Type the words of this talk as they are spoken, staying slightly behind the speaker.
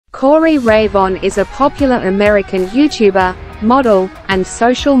Corie Rayvon is a popular American YouTuber, model, and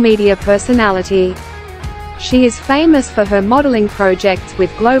social media personality. She is famous for her modeling projects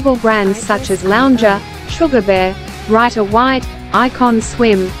with global brands such as Lounger, Sugar Bear, Brighter White, Icon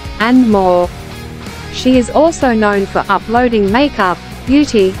Swim, and more. She is also known for uploading makeup,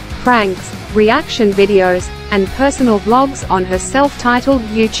 beauty, pranks, reaction videos, and personal vlogs on her self-titled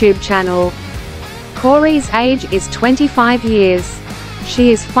YouTube channel. Corie's age is 25 years.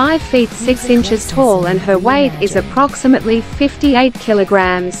 She is 5 feet 6 inches tall and her weight is approximately 58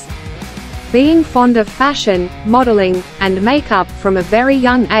 kilograms. Being fond of fashion, modeling, and makeup from a very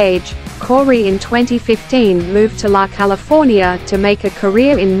young age, Corie in 2015 moved to California to make a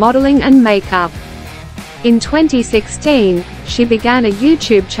career in modeling and makeup. In 2016, she began a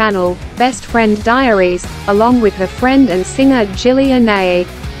YouTube channel, Best Friend Diaries, along with her friend and singer Jillian A.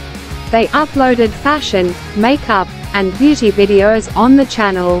 They uploaded fashion, makeup, and beauty videos on the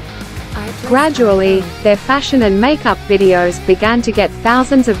channel. Gradually, their fashion and makeup videos began to get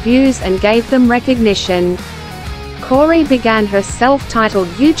thousands of views and gave them recognition. Corie began her self-titled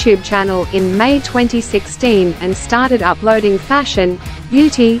YouTube channel in May 2016 and started uploading fashion,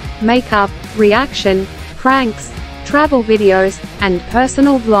 beauty, makeup, reaction, pranks, travel videos, and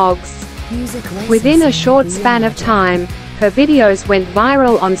personal vlogs. Within a short span of time, her videos went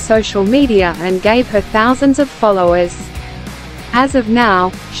viral on social media and gave her thousands of followers. As of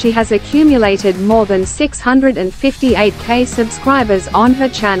now, she has accumulated more than 658k subscribers on her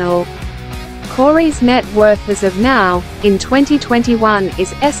channel. Corie's net worth as of now, in 2021,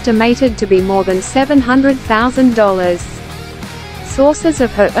 is estimated to be more than $700,000. Sources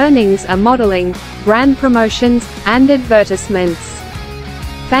of her earnings are modeling, brand promotions, and advertisements.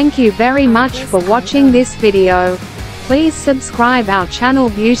 Thank you very much for watching this video. Please subscribe our channel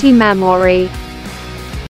Beauty Memory.